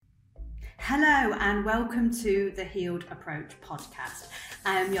Hello and welcome to the Healed Approach podcast.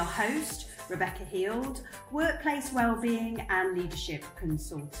 I am your host, Rebecca Heald, workplace wellbeing and leadership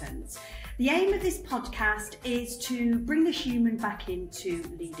consultant. The aim of this podcast is to bring the human back into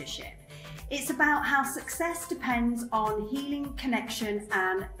leadership. It's about how success depends on healing, connection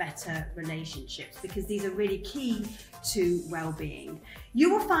and better relationships, because these are really key to well-being.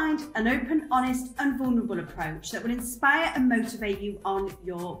 You will find an open, honest and vulnerable approach that will inspire and motivate you on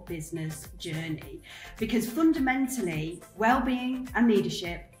your business journey, because fundamentally, well-being and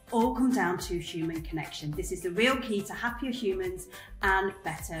leadership all come down to human connection. This is the real key to happier humans and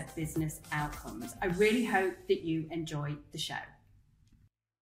better business outcomes. I really hope that you enjoy the show.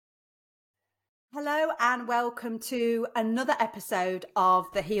 Hello and welcome to another episode of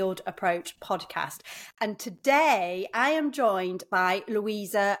the Healed Approach podcast. And today I am joined by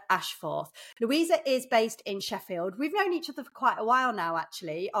Louisa Ashforth. Louisa is based in Sheffield. We've known each other for quite a while now,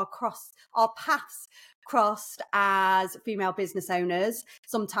 actually. Our paths crossed as female business owners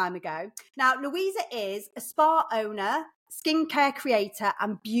some time ago. Now, Louisa is a spa owner, skincare creator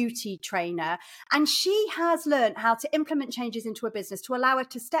and beauty trainer, and she has learned how to implement changes into a business to allow her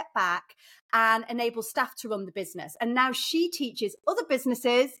to step back and enable staff to run the business. And now she teaches other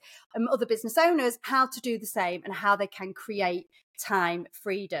businesses and other business owners how to do the same and how they can create time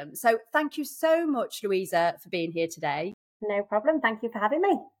freedom. So thank you so much, Louisa, for being here today. No problem. Thank you for having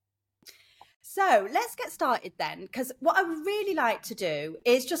me. So let's get started then, because what I would really like to do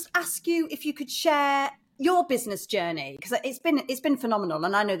is just ask you if you could share your business journey, because it's been phenomenal,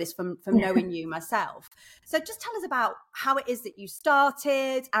 and I know this from knowing you myself. So just tell us about how it is that you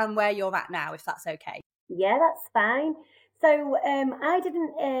started and where you're at now, if that's okay. Yeah, that's fine. So I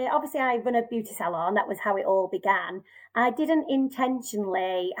didn't, obviously I run a beauty salon. That was how it all began. I didn't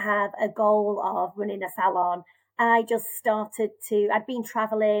intentionally have a goal of running a salon. I just I'd been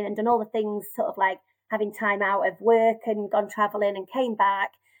traveling and done all the things, sort of like having time out of work and gone traveling and came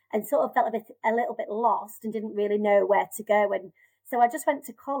back and sort of felt a little bit lost and didn't really know where to go. And so I just went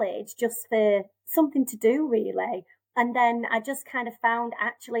to college just for something to do, really. And then I just kind of found,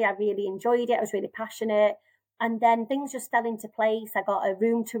 actually, I really enjoyed it. I was really passionate. And then things just fell into place. I got a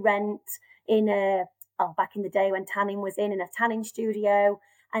room to rent back in the day when tanning was in a tanning studio.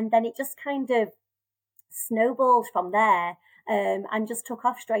 And then it just kind of snowballed from there and just took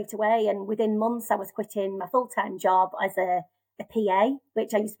off straight away. And within months, I was quitting my full-time job as a PA,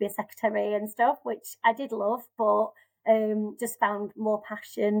 which I used to be a secretary and stuff, which I did love, but just found more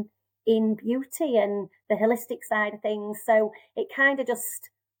passion in beauty and the holistic side of things. So it kind of just,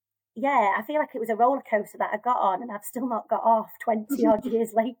 I feel like it was a roller coaster that I got on, and I've still not got off 20 odd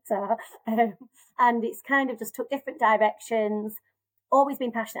years later. And it's kind of just took different directions. Always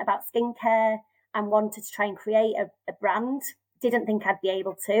been passionate about skincare and wanted to try and create a brand. Didn't think I'd be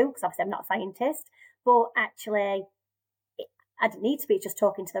able to, because obviously I'm not a scientist, but actually I didn't need to be, just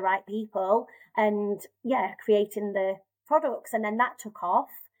talking to the right people and creating the products. And then that took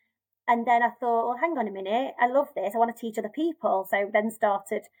off. And then I thought, well, hang on a minute, I love this. I want to teach other people. So then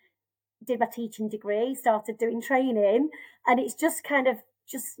did my teaching degree, started doing training, and it's just kind of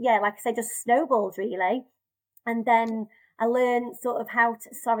like I said, just snowballed really. And then I learned sort of how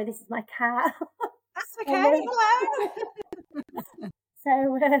to, sorry, this is my cat. That's okay. Hello.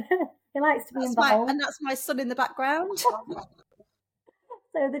 So he likes to be involved. And that's my son in the background.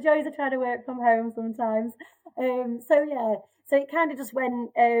 So the joys of trying to work from home sometimes. So it kind of just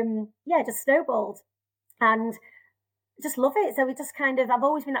went, just snowballed, and just love it. So it just kind of, I've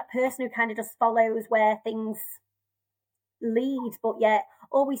always been that person who kind of just follows where things lead, but yet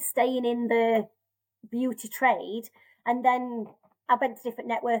always staying in the beauty trade. And then I went to different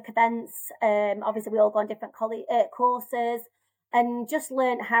network events. Obviously we all go on different courses, and just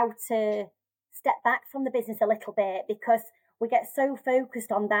learned how to step back from the business a little bit, because we get so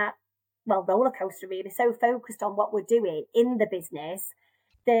focused on that, roller coaster really, so focused on what we're doing in the business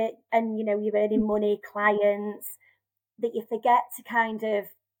that, and you're earning money, clients, that you forget to kind of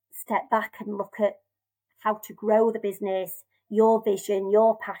step back and look at how to grow the business, your vision,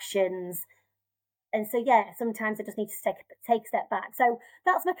 your passions. And so, sometimes I just need to take a step back. So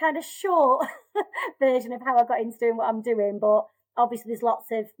that's my kind of short version of how I got into doing what I'm doing. But obviously there's lots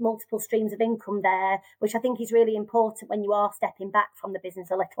of multiple streams of income there, which I think is really important when you are stepping back from the business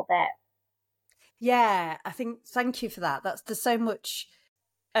a little bit. Yeah, I think, thank you for that. There's so much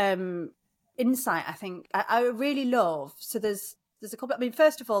insight, I think. I really love, so there's a couple,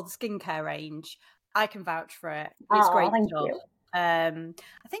 first of all, the skincare range, I can vouch for it. It's great stuff. You. I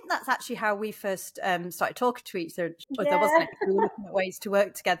think that's actually how we first started talking to each other, wasn't it? We were looking at ways to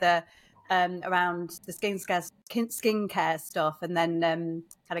work together around the skincare stuff, and then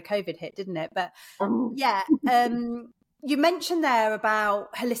kind of COVID hit, didn't it? But yeah, you mentioned there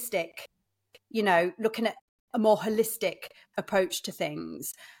about holistic, looking at a more holistic approach to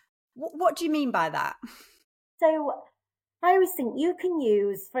things. What do you mean by that? So I always think you can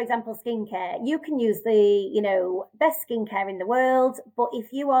use, for example, skincare. You can use the, best skincare in the world, but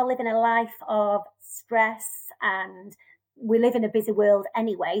if you are living a life of stress, and we live in a busy world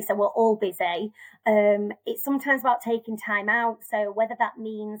anyway, so we're all busy, it's sometimes about taking time out. So whether that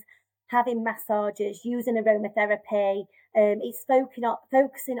means having massages, using aromatherapy, it's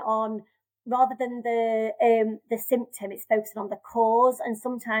focusing on, rather than the symptom, it's focusing on the cause. And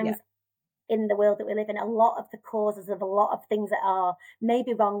sometimes in the world that we live in, a lot of the causes of a lot of things that are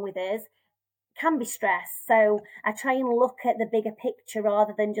maybe wrong with us can be stress. So I try and look at the bigger picture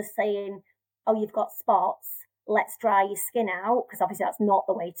rather than just saying, oh, you've got spots, let's dry your skin out, because obviously that's not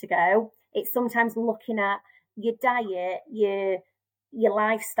the way to go. It's sometimes looking at your diet, your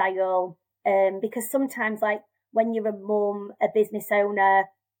lifestyle, because sometimes, like when you're a mum, a business owner,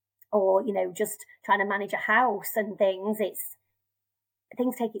 or just trying to manage a house and things,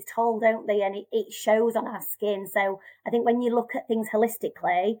 things take its toll, don't they? And it shows on our skin. So I think when you look at things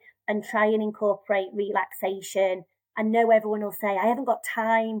holistically and try and incorporate relaxation, I know everyone will say, I haven't got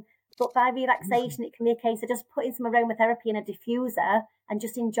time. But by relaxation, it can be a case of just putting some aromatherapy in a diffuser and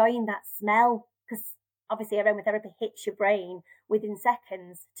just enjoying that smell. Because obviously aromatherapy hits your brain within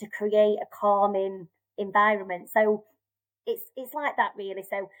seconds to create a calming environment. So it's like that, really.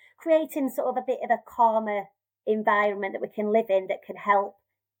 So creating sort of a bit of a calmer environment that we can live in, that can help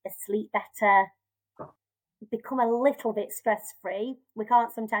us sleep better, become a little bit stress-free. We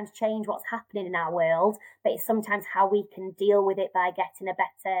can't sometimes change what's happening in our world, but it's sometimes how we can deal with it by getting a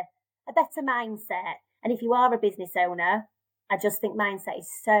better mindset. And if you are a business owner, I just think mindset is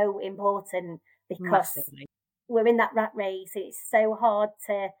so important, because Massively. We're in that rat race. It's so hard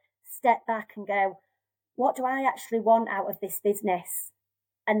to step back and go, what do I actually want out of this business?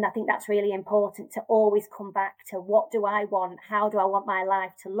 And I think that's really important, to always come back to, what do I want? How do I want my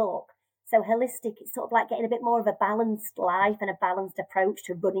life to look? So holistic, it's sort of like getting a bit more of a balanced life and a balanced approach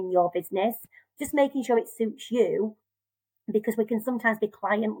to running your business, just making sure it suits you, because we can sometimes be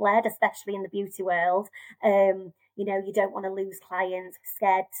client-led, especially in the beauty world. You don't want to lose clients,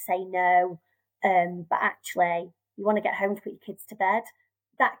 scared to say no, but actually you want to get home to put your kids to bed,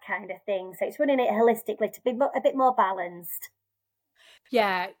 that kind of thing. So it's running it holistically to be a bit more balanced.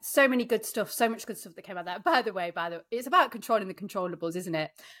 Yeah, so much good stuff that came out of that. By the way, it's about controlling the controllables, isn't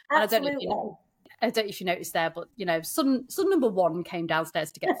it? And Absolutely. I don't know if you noticed there, but son number 1 came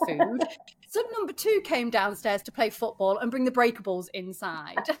downstairs to get food. Son number 2 came downstairs to play football and bring the breakables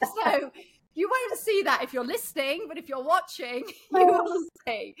inside. So you won't see that if you're listening, but if you're watching, you will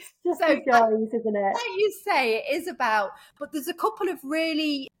see. Just so the joys, isn't it? Like you say, it is about. But there's a couple of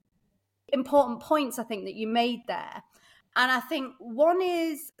really important points, I think, that you made there. And I think one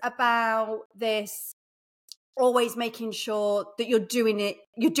is about this, always making sure that you're doing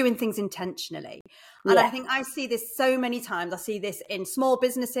things intentionally. And I think I see this so many times. I see this in small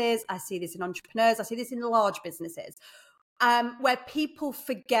businesses. I see this in entrepreneurs. I see this in large businesses, where people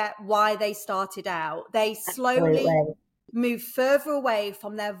forget why they started out. They slowly move further away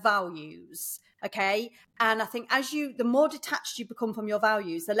from their values. Okay. And I think the more detached you become from your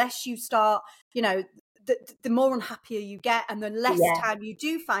values, the less you start, the more unhappier you get, and the less time you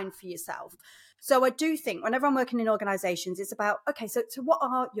do find for yourself. So I do think whenever I'm working in organizations, it's about, okay, so what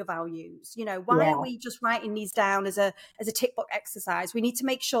are your values? Why are we just writing these down as a tick box exercise? We need to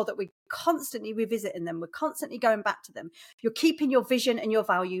make sure that we're constantly revisiting them. We're constantly going back to them. You're keeping your vision and your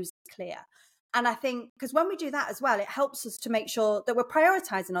values clear. And I think, because when we do that as well, it helps us to make sure that we're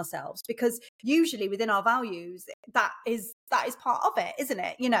prioritizing ourselves, because usually within our values, that is part of it, isn't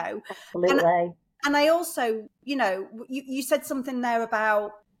it? Absolutely. And I also, you said something there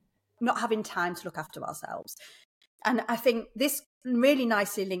about not having time to look after ourselves. And I think this really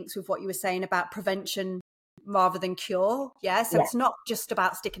nicely links with what you were saying about prevention rather than cure. Yeah. So it's not just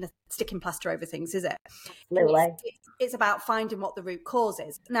about sticking plaster over things, is it? Absolutely. It's about finding what the root cause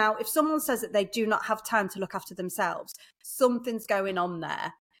is. Now, if someone says that they do not have time to look after themselves, something's going on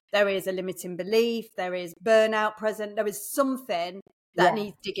there. There is a limiting belief. There is burnout present. There is something that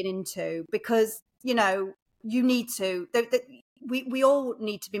needs digging into, because, you need to, we all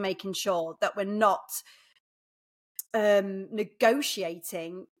need to be making sure that we're not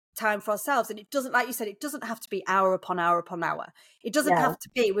negotiating time for ourselves. And it doesn't, like you said, it doesn't have to be hour upon hour upon hour. It doesn't have to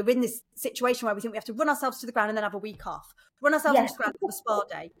be, we're in this situation where we think we have to run ourselves to the ground and then have a week off, run ourselves to the ground for the spa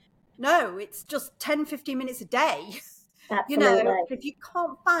day. No, it's just 10, 15 minutes a day. Absolutely. If you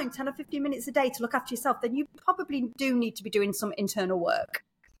can't find 10 or 15 minutes a day to look after yourself, then you probably do need to be doing some internal work.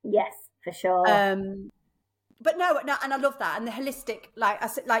 Yes, for sure. But no, and I love that. And the holistic,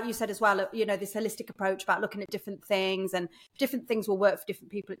 like you said as well, this holistic approach about looking at different things, and different things will work for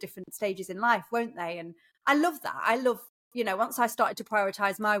different people at different stages in life, won't they? And I love that. I love, once I started to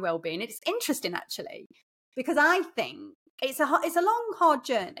prioritize my well-being, it's interesting actually, because I think it's a long, hard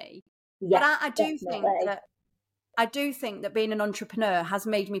journey. Yes, but I do think that being an entrepreneur has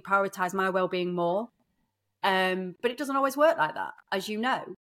made me prioritize my well-being more. But it doesn't always work like that, as you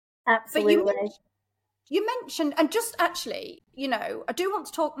know. Absolutely. But you mentioned, and just actually, I do want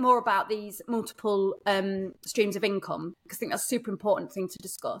to talk more about these multiple streams of income, because I think that's a super important thing to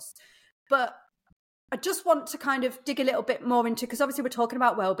discuss. But I just want to kind of dig a little bit more into, because obviously we're talking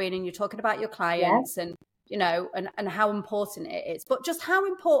about well-being and you're talking about your clients, and and how important it is. But just how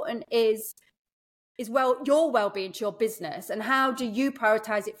important is your well-being to your business, and how do you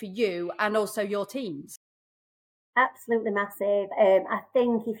prioritize it for you and also your teams? Absolutely massive. I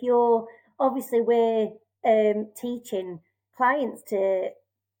think if you're, obviously we're teaching clients to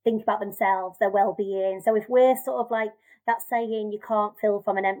think about themselves, their well-being. So if we're sort of like that saying, you can't fill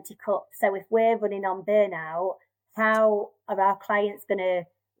from an empty cup. So if we're running on burnout, how are our clients going to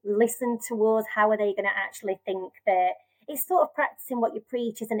listen to us? How are they going to actually think that it's sort of practicing what you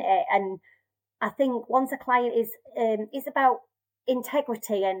preach, isn't it? And I think once a client is, it's about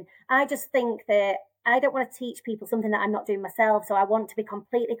integrity. And I just think that I don't want to teach people something that I'm not doing myself. So I want to be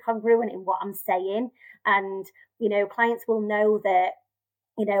completely congruent in what I'm saying. And, clients will know that,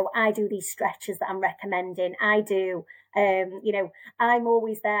 I do these stretches that I'm recommending. I do, I'm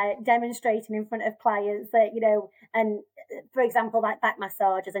always there demonstrating in front of clients that, and for example, like back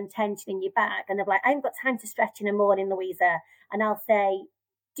massages and tensioning your back. And they're like, I haven't got time to stretch in the morning, Louisa. And I'll say,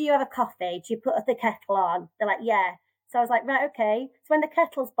 do you have a coffee? Do you put the kettle on? They're like, yeah. So I was like, right, okay. So when the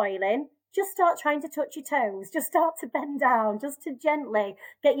kettle's boiling, just start trying to touch your toes. Just start to bend down, just to gently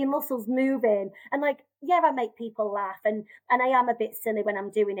get your muscles moving. And I make people laugh. And I am a bit silly when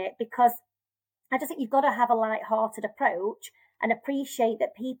I'm doing it, because I just think you've got to have a light-hearted approach and appreciate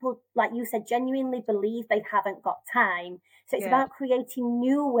that people, like you said, genuinely believe they haven't got time. So it's about creating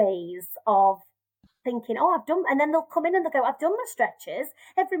new ways of thinking, I've done, and then they'll come in and they'll go, I've done my stretches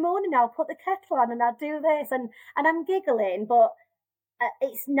every morning now, I'll put the kettle on and I'll do this. And I'm giggling, but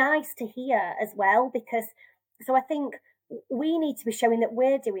it's nice to hear as well, because so I think we need to be showing that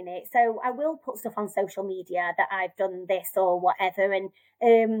we're doing it. So I will put stuff on social media that I've done this or whatever,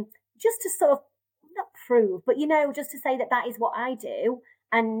 and just to sort of not prove, but just to say that is what I do.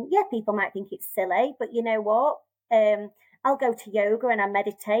 And people might think it's silly, but you know what? I'll go to yoga and I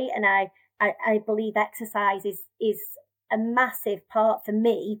meditate, and I believe exercise is a massive part for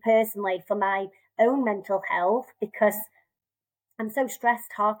me personally, for my own mental health, because I'm so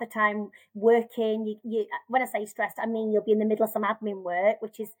stressed half the time working. You, when I say stressed, I mean you'll be in the middle of some admin work,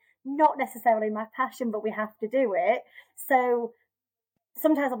 which is not necessarily my passion, but we have to do it. So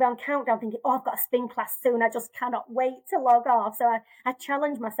sometimes I'll be on countdown thinking, I've got a spin class soon. I just cannot wait to log off. So I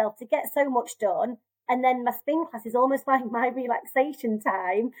challenge myself to get so much done. And then my spin class is almost like my relaxation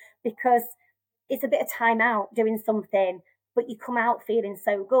time, because it's a bit of time out doing something, but you come out feeling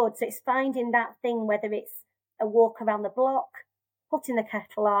so good. So it's finding that thing, whether it's a walk around the block, putting the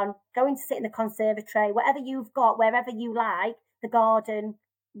kettle on, going to sit in the conservatory, whatever you've got, wherever you like, the garden,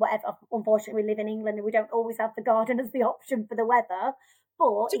 whatever. Unfortunately, we live in England and we don't always have the garden as the option for the weather.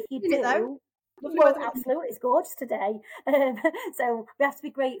 But if you do, well, absolutely, it's gorgeous today. So we have to be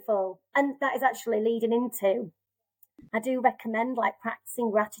grateful. And that is actually leading into, I do recommend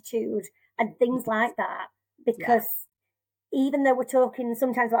practicing gratitude and things like that, because even though we're talking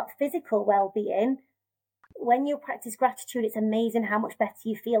sometimes about physical well-being, when you practice gratitude, it's amazing how much better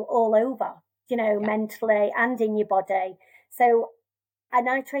you feel all over, mentally and in your body. So, and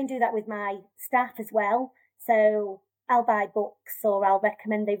I try and do that with my staff as well. So I'll buy books, or I'll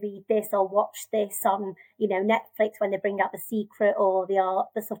recommend they read this or watch this on, Netflix when they bring out The Secret, or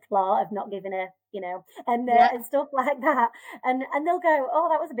the subtle art of not giving a, and stuff like that. And they'll go,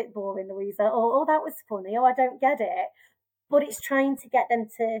 that was a bit boring, Louisa, or that was funny, I don't get it. But it's trying to get them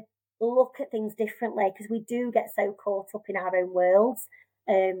to look at things differently, because we do get so caught up in our own worlds.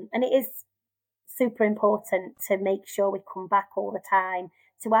 And it is super important to make sure we come back all the time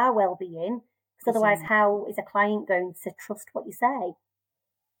to our well-being, because otherwise how is a client going to trust what you say?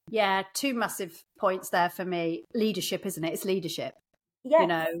 Yeah, two massive points there for me. Leadership, isn't it? It's leadership.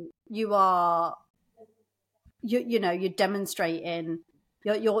 Yes. You are, you're demonstrating,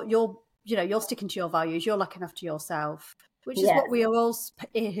 you're sticking to your values, you're looking after yourself. which is what we are all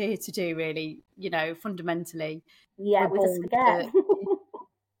here to do, really, fundamentally. Yeah, we just forget.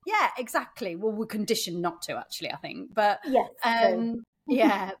 Yeah, exactly. Well, we're conditioned not to, actually, I think. But yes,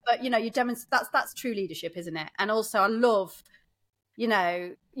 yeah, but you demonstrate that's true leadership, isn't it? And also, I love,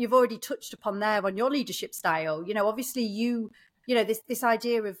 you've already touched upon there on your leadership style. Obviously, this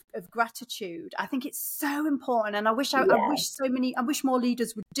idea of gratitude. I think it's so important, and I wish more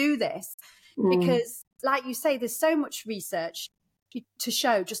leaders would do this because, like you say, there's so much research to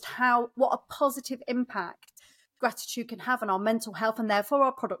show just what a positive impact gratitude can have on our mental health and therefore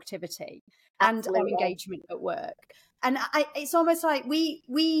our productivity and our engagement at work. And it's almost like we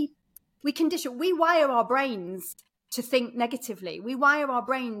wire our brains to think negatively. We wire our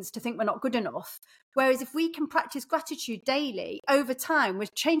brains to think we're not good enough. Whereas if we can practice gratitude daily over time, we're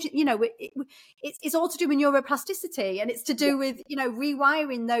changing, it's all to do with neuroplasticity, and it's to do with,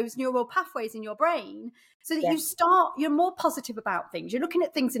 rewiring those neural pathways in your brain so that you're more positive about things. You're looking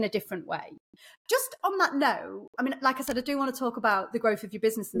at things in a different way. Just on that note, I mean, like I said, I do want to talk about the growth of your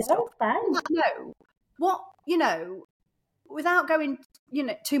business and stuff. Fine. On that note, without going,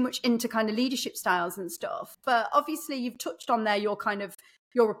 too much into kind of leadership styles and stuff, but obviously you've touched on there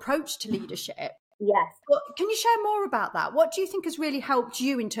your approach to leadership. Yes. But can you share more about that? What do you think has really helped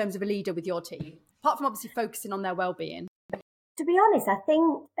you in terms of a leader with your team, apart from obviously focusing on their well-being? To be honest, I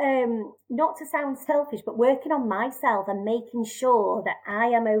think, not to sound selfish, but working on myself and making sure that I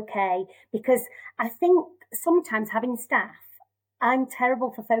am okay, because I think sometimes having staff, I'm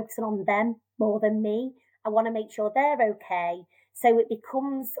terrible for focusing on them more than me. I want to make sure they're okay. So it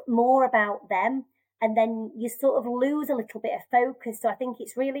becomes more about them, and then you sort of lose a little bit of focus. So I think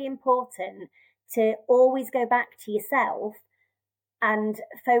it's really important to always go back to yourself and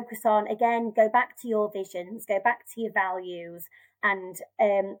focus on, again, go back to your visions, go back to your values, and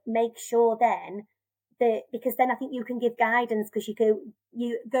make sure then that, because then I think you can give guidance, because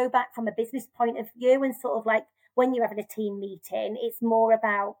you go back from a business point of view, and sort of like when you're having a team meeting, it's more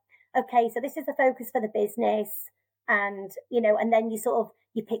about, okay, so this is the focus for the business, and, and then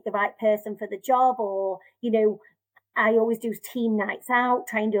you pick the right person for the job, or, I always do team nights out,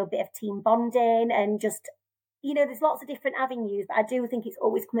 try and do a bit of team bonding, and just, there's lots of different avenues, but I do think it's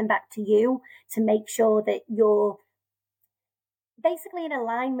always coming back to you to make sure that you're basically in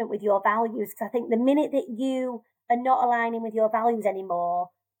alignment with your values. Because I think the minute that you are not aligning with your values anymore,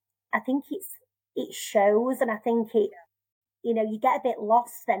 I think it shows, and I think you get a bit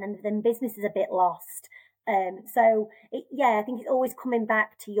lost then, and then business is a bit lost. I think it's always coming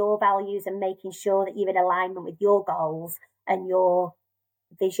back to your values and making sure that you're in alignment with your goals and your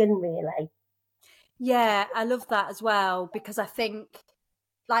vision, really. Yeah, I love that as well, because I think,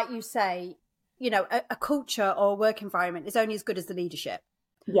 like you say, a culture or a work environment is only as good as the leadership.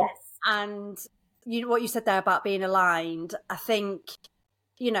 Yes. And what you said there about being aligned, I think,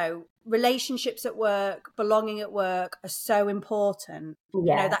 relationships at work, belonging at work are so important.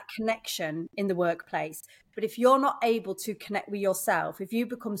 Yeah. That connection in the workplace. But if you're not able to connect with yourself, if you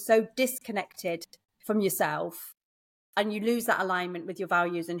become so disconnected from yourself, and you lose that alignment with your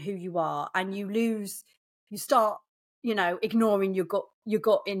values and who you are, and you start, ignoring your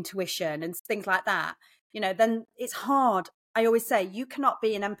gut intuition and things like that, then it's hard. I always say, you cannot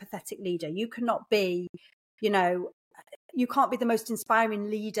be an empathetic leader. You cannot be, you can't be the most inspiring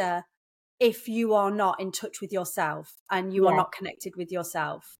leader if you are not in touch with yourself and you are not connected with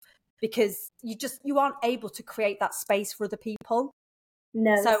yourself, because you aren't able to create that space for other people.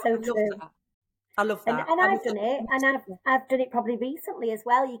 No, so true. I love that. And I've done it, and I've done it probably recently as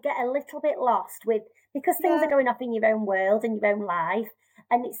well. You get a little bit lost because things are going off in your own world and your own life,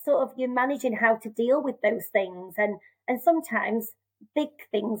 and it's sort of, you're managing how to deal with those things, and sometimes big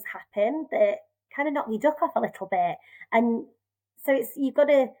things happen that kind of knock your duck off a little bit, and so you've got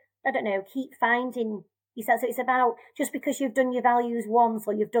to, I don't know, keep finding yourself. So it's about, just because you've done your values once,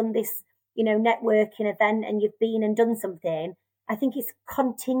 or you've done this, networking event, and you've been and done something, I think it's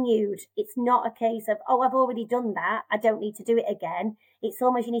continued. It's not a case of, oh, I've already done that, I don't need to do it again. It's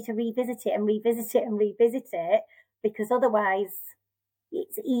almost, you need to revisit it and revisit it and revisit it, because otherwise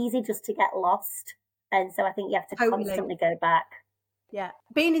it's easy just to get lost. And so I think you have to constantly go back. Yeah.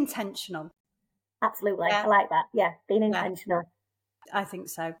 Being intentional. Absolutely. Yeah. I like that. Yeah. Being intentional. I think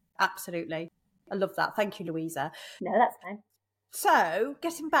so. Absolutely. I love that. Thank you, Louisa. No, that's fine. So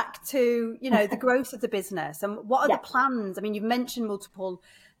getting back to, the growth of the business, and what are the plans? I mean, you've mentioned multiple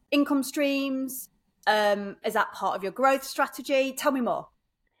income streams. Is that part of your growth strategy? Tell me more.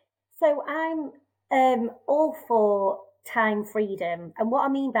 So I'm all for time freedom. And what I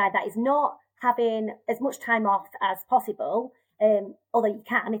mean by that is not having as much time off as possible, although you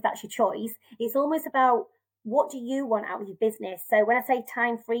can if that's your choice. It's almost about what do you want out of your business? So when I say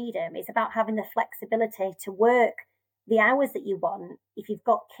time freedom, it's about having the flexibility to work the hours that you want. If you've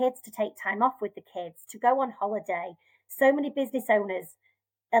got kids, to take time off with the kids, to go on holiday. So many business owners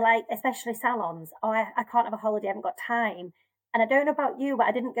are like, especially salons, oh, I can't have a holiday, I haven't got time. And I don't know about you, but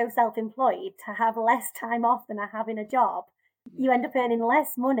I didn't go self-employed to have less time off than I have in a job. You end up earning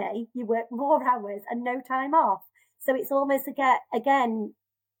less money, you work more hours and no time off. So it's almost again,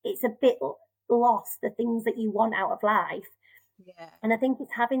 it's a bit lost, the things that you want out of life. Yeah. And I think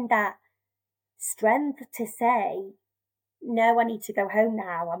it's having that strength to say, no, I need to go home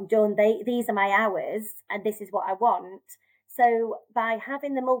now. I'm done. These are my hours and this is what I want. So by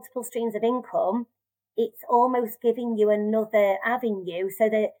having the multiple streams of income, it's almost giving you another avenue so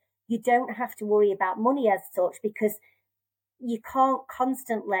that you don't have to worry about money as such, because you can't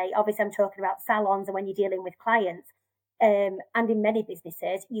constantly, obviously I'm talking about salons and when you're dealing with clients, and in many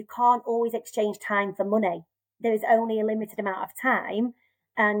businesses, you can't always exchange time for money. There is only a limited amount of time.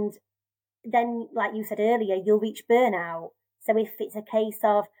 And then, like you said earlier, you'll reach burnout. So if it's a case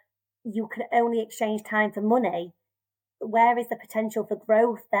of you can only exchange time for money, where is the potential for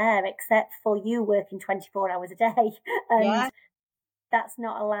growth there, except for you working 24 hours a day? And that's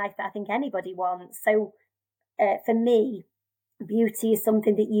not a life that I think anybody wants. So for me, beauty is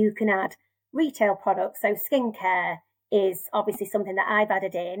something that you can add retail products. So skincare is obviously something that I've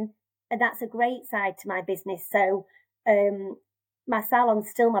added in, and that's a great side to my business. So my salon's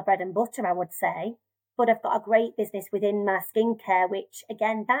still my bread and butter, I would say, but I've got a great business within my skincare, which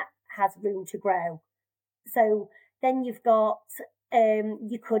again, that has room to grow. So then you've got,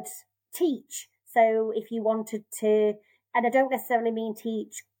 you could teach. So if you wanted to, and I don't necessarily mean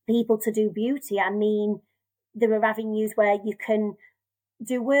teach people to do beauty, I mean, there are avenues where you can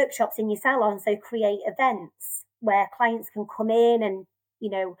do workshops in your salon. So create events where clients can come in and, you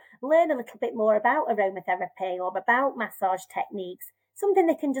know, learn a little bit more about aromatherapy or about massage techniques, something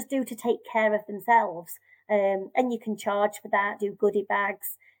they can just do to take care of themselves. And you can charge for that, do goodie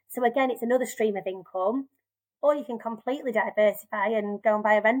bags. So again, it's another stream of income. Or you can completely diversify and go and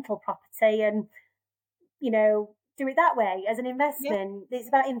buy a rental property and, you know, do it that way as an investment. Yeah. It's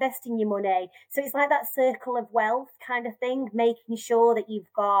about investing your money. So it's like that circle of wealth kind of thing, making sure that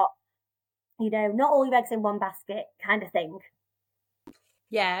you've got, you know, not all your eggs in one basket kind of thing.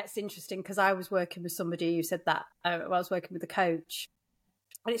 Yeah, it's interesting because I was working with somebody who said that. I was working with a coach.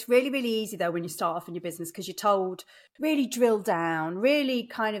 And it's really, really easy, though, when you start off in your business, because you're told, really drill down, really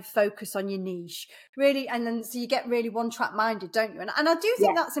kind of focus on your niche, really. And then so you get really one track minded, don't you? And I do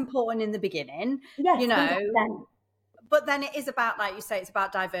think that's important in the beginning, you know. 100%. But then it is about, like you say, it's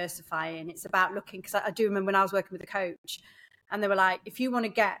about diversifying. It's about looking, because I do remember when I was working with a coach and they were like, if you want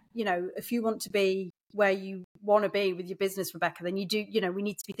to get, you know, if you want to be where you want to be with your business, Rebecca, then you do, you know, we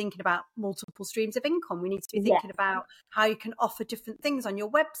need to be thinking about multiple streams of income. We need to be thinking about how you can offer different things on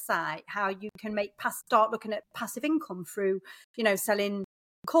your website, how you can start looking at passive income through, you know, selling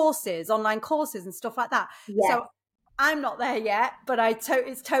courses, online courses and stuff like that. Yes. So I'm not there yet, but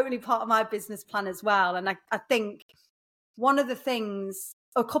it's totally part of my business plan as well. And I think one of the things,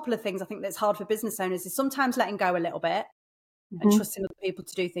 a couple of things I think that's hard for business owners is sometimes letting go a little bit and trusting other people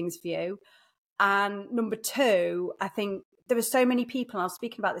to do things for you. And number two, I think there were so many people, and I was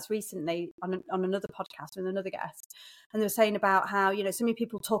speaking about this recently on another podcast with another guest, and they were saying about how, you know, so many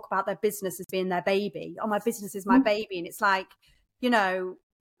people talk about their business as being their baby. Oh, my business is my baby. And it's like, you know,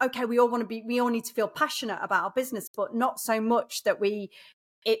 okay, we all need to feel passionate about our business, but not so much that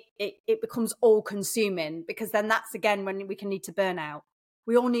it becomes all consuming, because then that's again when we can need to burn out.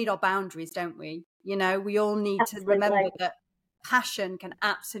 We all need our boundaries, don't we? You know, we all need to remember that passion can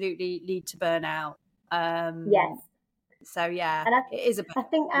absolutely lead to burnout. Yes. So yeah, and it is I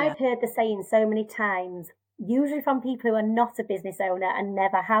think I've heard the saying so many times, usually from people who are not a business owner and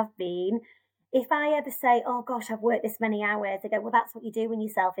never have been. If I ever say, oh gosh, I've worked this many hours, they go, well, that's what you do when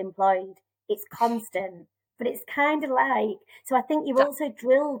you're self-employed. It's constant. But it's kind of like, so I think you're also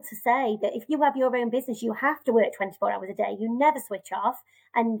drilled to say that if you have your own business, you have to work 24 hours a day. You never switch off.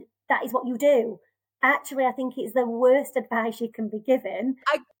 And that is what you do. Actually, I think it's the worst advice you can be given.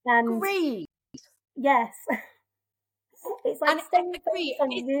 I agree. Yes. It's like staying focused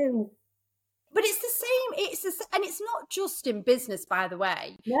on you. But it's the same. And it's not just in business, by the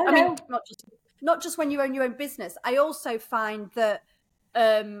way. No, I mean, not just when you own your own business. I also find that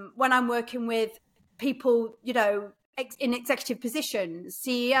when I'm working with people, you know, in executive positions,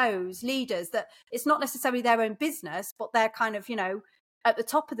 CEOs, leaders, that it's not necessarily their own business, but they're kind of, you know, at the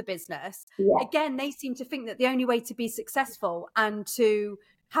top of the business. Yeah. Again, they seem to think that the only way to be successful and to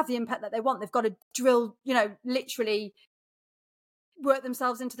have the impact that they want, they've got to drill, you know, literally work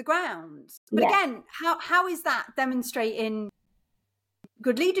themselves into the ground. But Yeah. again, how is that demonstrating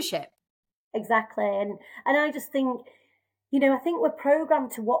good leadership? Exactly. And I just think, I think we're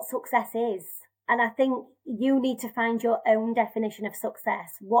programmed to what success is. And I think you need to find your own definition of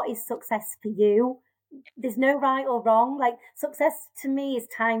success. What is success for you? There's no right or wrong. Like, success to me is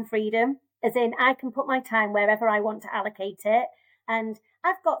time freedom, as in I can put my time wherever I want to allocate it. And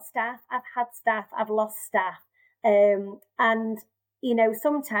I've got staff, I've had staff, I've lost staff. And,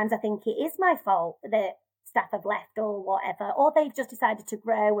 sometimes I think it is my fault that staff have left or whatever, or they've just decided to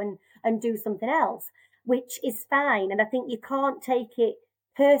grow and do something else, which is fine. And I think you can't take it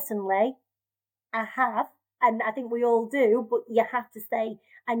personally. I have, and I think we all do, but you have to say,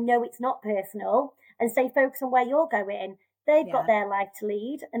 I know it's not personal, and stay focused on where you're going. They've got their life to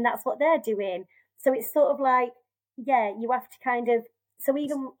lead, and that's what they're doing. So it's sort of like, you have to kind of, so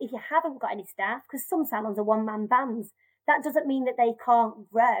even if you haven't got any staff, because some salons are one-man bands, that doesn't mean that they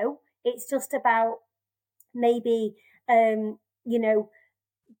can't grow. It's just about maybe, getting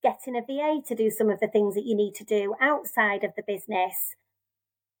a VA to do some of the things that you need to do outside of the business.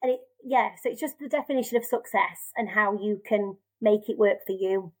 And so it's just the definition of success and how you can make it work for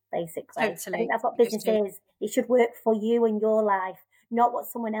you, basically. Totally. I think that's what business is. It should work for you and your life, not what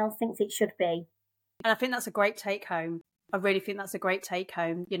someone else thinks it should be. And I think that's a great take home. I really think that's a great take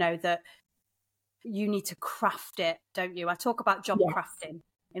home, that you need to craft it, don't you? I talk about job crafting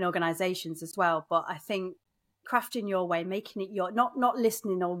in organizations as well, but I think crafting your way, making it your, not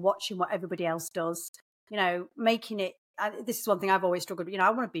listening or watching what everybody else does, making it, this is one thing I've always struggled with, I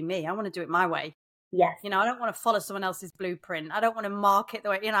want to be me. I want to do it my way. Yes. I don't want to follow someone else's blueprint. I don't want to market the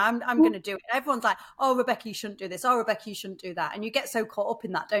way, I'm going to do it. Everyone's like, oh, Rebecca, you shouldn't do this. Oh, Rebecca, you shouldn't do that. And you get so caught up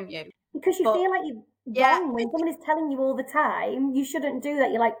in that, don't you? Because you feel like you're wrong when someone is telling you all the time, you shouldn't do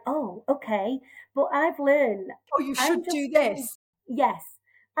that. You're like, oh, okay. But I've learned. Oh, you should do this. Yes.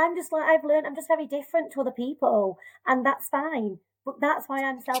 I'm just like, I've learned I'm just very different to other people. And that's fine. But that's why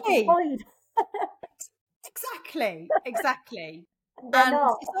I'm self-employed. Exactly. And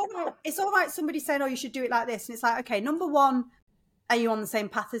it's all right somebody saying, oh, you should do it like this. And it's like, okay, number one, are you on the same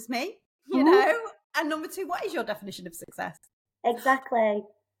path as me? You know? And number two, what is your definition of success? Exactly.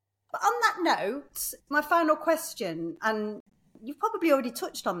 But on that note, my final question, and you've probably already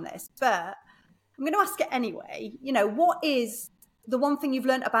touched on this, but I'm going to ask it anyway. What is the one thing you've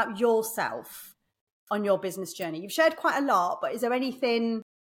learned about yourself on your business journey? You've shared quite a lot, but is there anything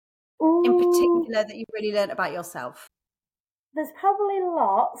in particular that you've really learned about yourself? There's probably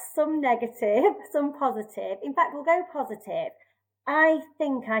lots, some negative, some positive. In fact, we'll go positive. I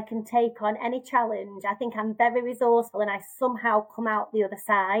think I can take on any challenge. I think I'm very resourceful and I somehow come out the other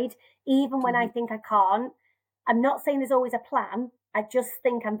side, even when I think I can't. I'm not saying there's always a plan. I just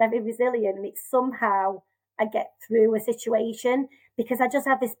think I'm very resilient and it's somehow I get through a situation because I just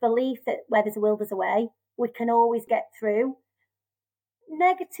have this belief that where there's a will, there's a way. We can always get through.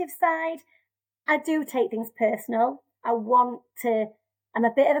 Negative side, I do take things personal. I'm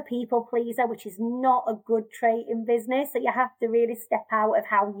a bit of a people pleaser, which is not a good trait in business. So you have to really step out of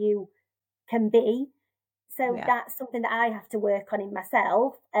how you can be. So that's something that I have to work on in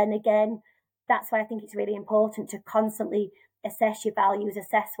myself. And again, that's why I think it's really important to constantly assess your values,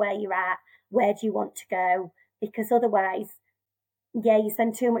 assess where you're at, where do you want to go? Because otherwise, you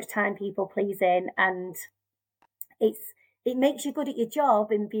spend too much time people pleasing and it makes you good at your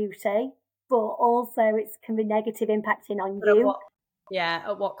job in beauty, but also it can be negative impacting on you.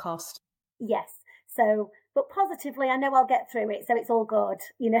 At what cost? Yes. So, but positively, I know I'll get through it. So it's all good,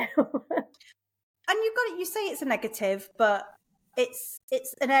 And you say it's a negative, but it's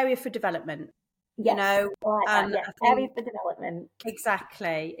an area for development. Yes, and area for development.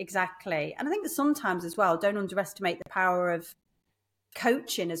 Exactly. And I think that sometimes as well, don't underestimate the power of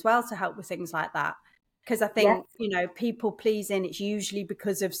coaching as well to help with things like that. Because I think, people pleasing, it's usually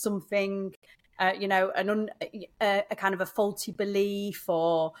because of something, a kind of a faulty belief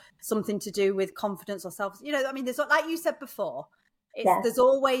or something to do with confidence or self. There's, like you said before, there's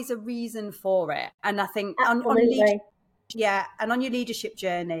always a reason for it. And I think on your leadership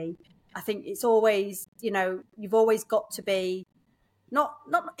journey, I think it's always, you've always got to be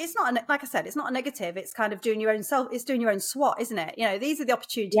it's not, like I said, it's not a negative. It's kind of doing your own it's doing your own SWOT, isn't it? These are the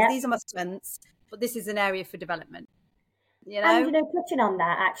opportunities, these are my strengths, but this is an area for development. And, touching on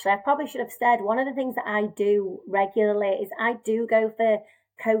that, actually, I probably should have said one of the things that I do regularly is I do go for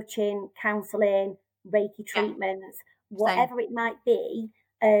coaching, counselling, Reiki treatments, whatever it might be.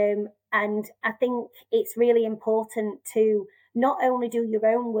 And I think it's really important to not only do your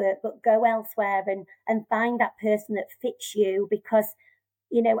own work, but go elsewhere and find that person that fits you because,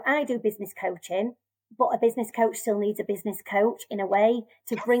 I do business coaching, but a business coach still needs a business coach in a way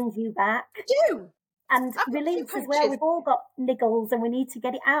to bring you back. I do. And release as well. We've all got niggles and we need to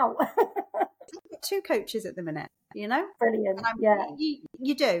get it out. I've got 2 coaches at the minute, you know? Brilliant. Yeah.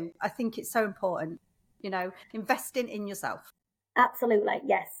 You do. I think it's so important, you know, investing in yourself. Absolutely.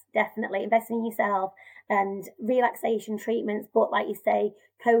 Yes, definitely. Investing in yourself and relaxation treatments, but like you say,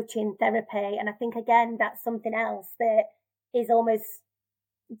 coaching, therapy. And I think, again, that's something else that is almost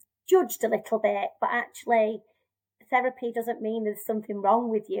judged a little bit, but actually therapy doesn't mean there's something wrong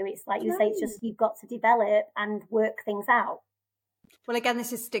with you. It's like you say, it's just you've got to develop and work things out. Well, again,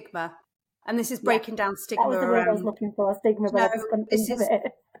 this is stigma, and this is breaking down stigma. That was the word I was looking for, stigma. But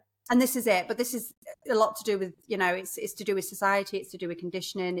and this is it. But this is a lot to do with, you know, it's to do with society, it's to do with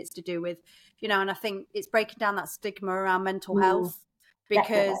conditioning, it's to do with, you know, and I think it's breaking down that stigma around mental health,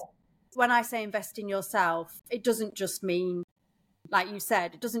 because when I say invest in yourself, it doesn't just mean, like you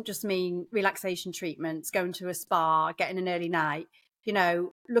said, it doesn't just mean relaxation treatments, going to a spa, getting an early night, you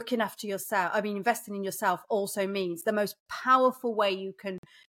know, looking after yourself. I mean, investing in yourself also means the most powerful way you can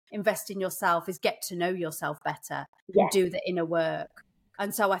invest in yourself is get to know yourself better and do the inner work.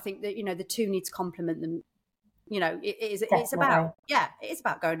 And so I think that, you know, the two need to complement them. You know, it's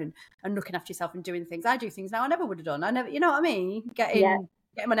about going and looking after yourself and doing things. I do things now I never would have done. I never, you know what I mean? Getting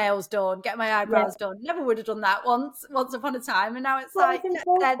my nails done, getting my eyebrows done. Never would have done that once upon a time. And now it's it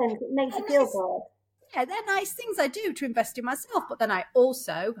makes you feel good. Yeah, they're nice things I do to invest in myself. But then I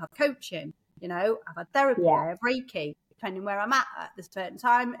also have coaching, you know, I've had therapy, I have Reiki, depending where I'm at this certain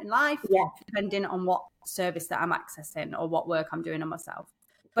time in life, depending on what service that I'm accessing or what work I'm doing on myself.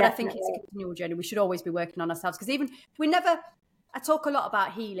 But I think it's a continual journey. We should always be working on ourselves, because I talk a lot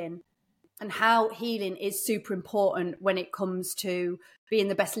about healing and how healing is super important when it comes to being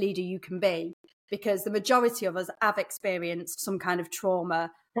the best leader you can be, because the majority of us have experienced some kind of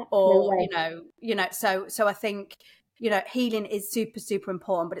trauma or, you know, so I think, you know, healing is super, super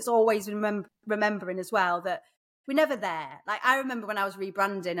important, but it's always remembering as well that we're never there. Like, I remember when I was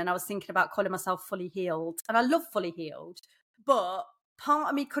rebranding and I was thinking about calling myself Fully Healed, and I love Fully Healed, but part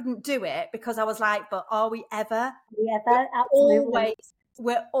of me couldn't do it because I was like, but are we ever? Absolutely.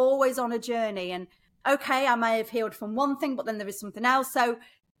 We're always on a journey, and okay, I may have healed from one thing, but then there is something else. So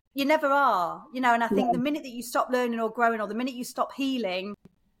you never are, you know, and I think the minute that you stop learning or growing, or the minute you stop healing,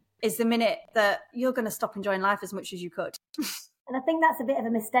 is the minute that you're going to stop enjoying life as much as you could. And I think that's a bit of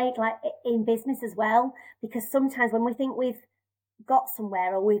a mistake, like in business as well, because sometimes when we think we've got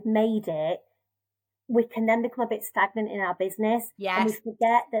somewhere or we've made it, we can then become a bit stagnant in our business. Yes. And we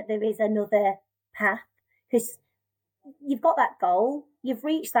forget that there is another path, because you've got that goal, you've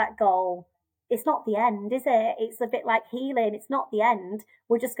reached that goal. It's not the end, is it? It's a bit like healing. It's not the end.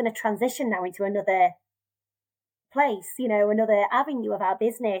 We're just going to transition now into another place, you know, another avenue of our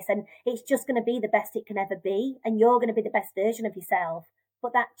business. And it's just going to be the best it can ever be. And you're going to be the best version of yourself.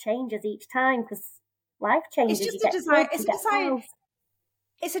 But that changes each time because life changes. It's just a desire.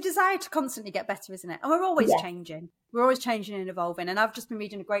 It's a desire to constantly get better, isn't it? And we're always changing. We're always changing and evolving. And I've just been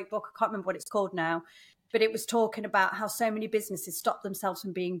reading a great book. I can't remember what it's called now, but it was talking about how so many businesses stop themselves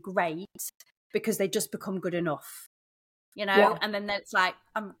from being great because they just become good enough, you know? And then it's like,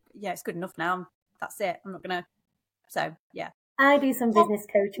 it's good enough now. That's it. I'm not going to. So, yeah. I do some business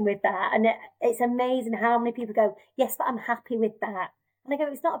coaching with that. And it's amazing how many people go, yes, but I'm happy with that. And I go,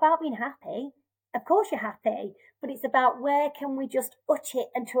 it's not about being happy. Of course you're happy, but it's about where can we just ush it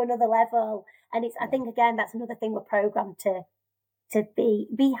into another level. And I think, again, that's another thing we're programmed to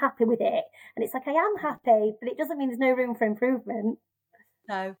be happy with it. And it's like, I am happy, but it doesn't mean there's no room for improvement.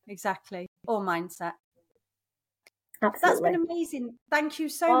 No, exactly. Or mindset. Absolutely. That's been amazing. Thank you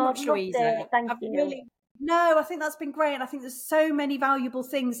so much, Louisa. Thank you. I think that's been great. And I think there's so many valuable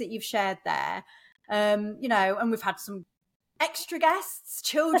things that you've shared there. You know, and we've had some extra guests,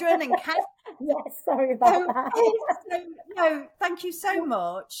 children and cats. Yes, sorry about that. No, thank you so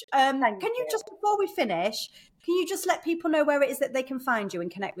much. Can you just, before we finish, can you just let people know where it is that they can find you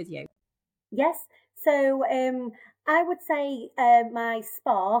and connect with you? Yes. So I would say my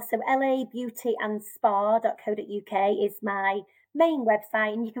spa, so labeautyandspa.co.uk is my main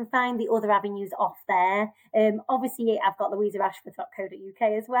website, and you can find the other avenues off there. Obviously, I've got louisaashford.co.uk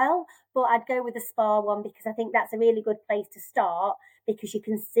as well, but I'd go with the spa one because I think that's a really good place to start, because you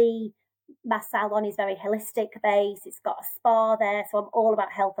can see my salon is very holistic based. It's got a spa there, so I'm all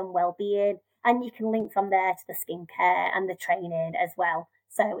about health and well-being, and you can link from there to the skincare and the training as well.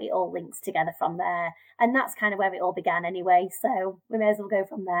 So it all links together from there, and that's kind of where it all began anyway. So we may as well go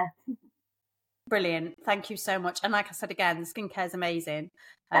from there. Brilliant. Thank you so much. And like I said, again, the skincare is amazing.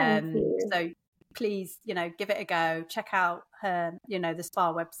 Thank you. So please, you know, give it a go. Check out her, you know, the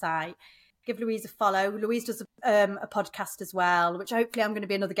spa website. give Louise a follow. Louise does a podcast as well, which hopefully I'm going to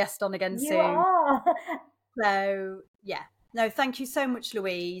be another guest on again soon. You are. So yeah, no, thank you so much,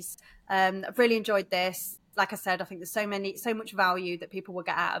 Louise. I've really enjoyed this. Like I said, I think there's so much value that people will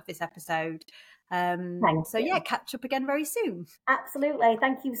get out of this episode. So yeah, catch up again very soon. Absolutely.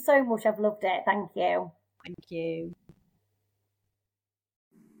 Thank you so much. I've loved it. Thank you. Thank you.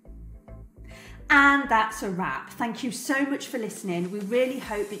 And that's a wrap. Thank you so much for listening. We really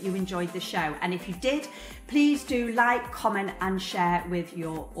hope that you enjoyed the show. And if you did, please do like, comment and share with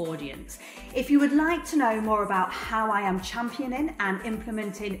your audience. If you would like to know more about how I am championing and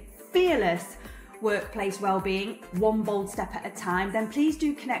implementing fearless workplace wellbeing, one bold step at a time, then please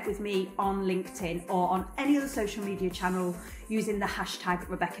do connect with me on LinkedIn or on any other social media channel using the hashtag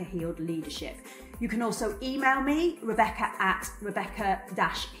Rebecca Heald Leadership. You can also email me,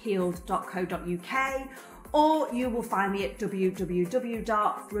 rebecca@rebecca-heald.co.uk, or you will find me at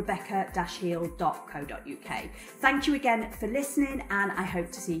www.rebecca-heald.co.uk. Thank you again for listening, and I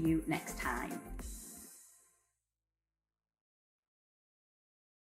hope to see you next time.